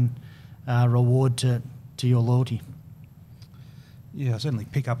joy and reward to your loyalty. Yeah, I certainly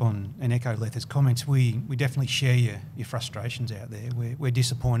pick up on and echo Lether's comments. We definitely share your frustrations out there. We're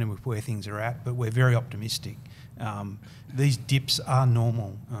disappointed with where things are at, but we're very optimistic. These dips are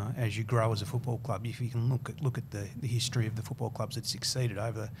normal as you grow as a football club. If you can look at the history of the football clubs that succeeded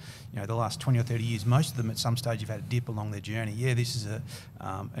over the last 20 or 30 years, most of them at some stage have had a dip along their journey. Yeah, this is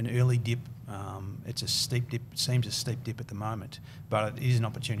an early dip. It's a steep dip. It seems a steep dip at the moment, but it is an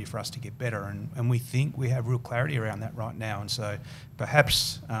opportunity for us to get better, and we think we have real clarity around that right now. And so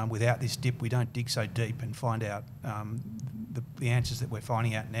perhaps without this dip, we don't dig so deep and find out the answers that we're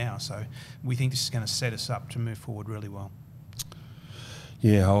finding out now. So we think this is going to set us up to move forward really well.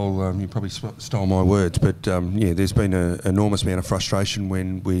 Yeah, you probably stole my words, but there's been an enormous amount of frustration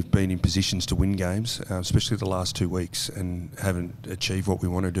when we've been in positions to win games, especially the last 2 weeks, and haven't achieved what we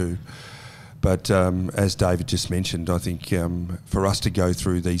want to do. But as David just mentioned, I think for us to go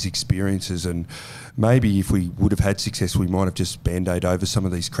through these experiences, and maybe if we would have had success, we might have just band-aid over some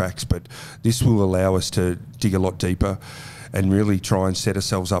of these cracks, but this will allow us to dig a lot deeper and really try and set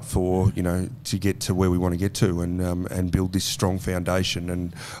ourselves up for, to get to where we want to get to, and build this strong foundation.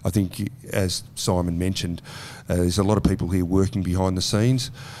 And I think, as Simon mentioned, there's a lot of people here working behind the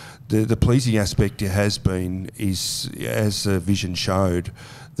scenes. The pleasing aspect has been is, as the vision showed,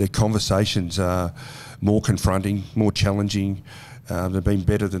 the conversations are more confronting, more challenging. They've been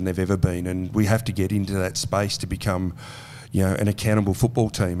better than they've ever been, and we have to get into that space to become, an accountable football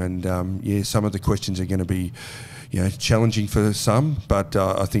team. And some of the questions are going to be, challenging for some, but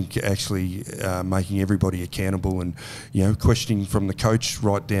I think actually making everybody accountable and, questioning from the coach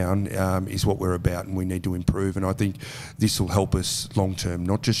right down is what we're about, and we need to improve. And I think this will help us long term,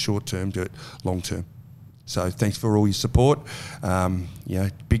 not just short term, but long term. So thanks for all your support.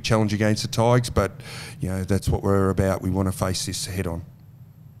 Big challenge against the Tigers, but that's what we're about. We want to face this head on.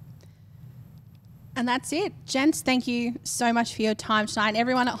 And that's it. Gents, thank you so much for your time tonight. And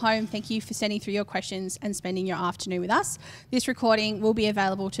everyone at home, thank you for sending through your questions and spending your afternoon with us. This recording will be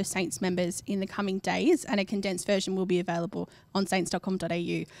available to Saints members in the coming days, and a condensed version will be available on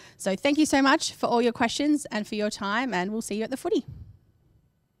saints.com.au. So thank you so much for all your questions and for your time, and we'll see you at the footy.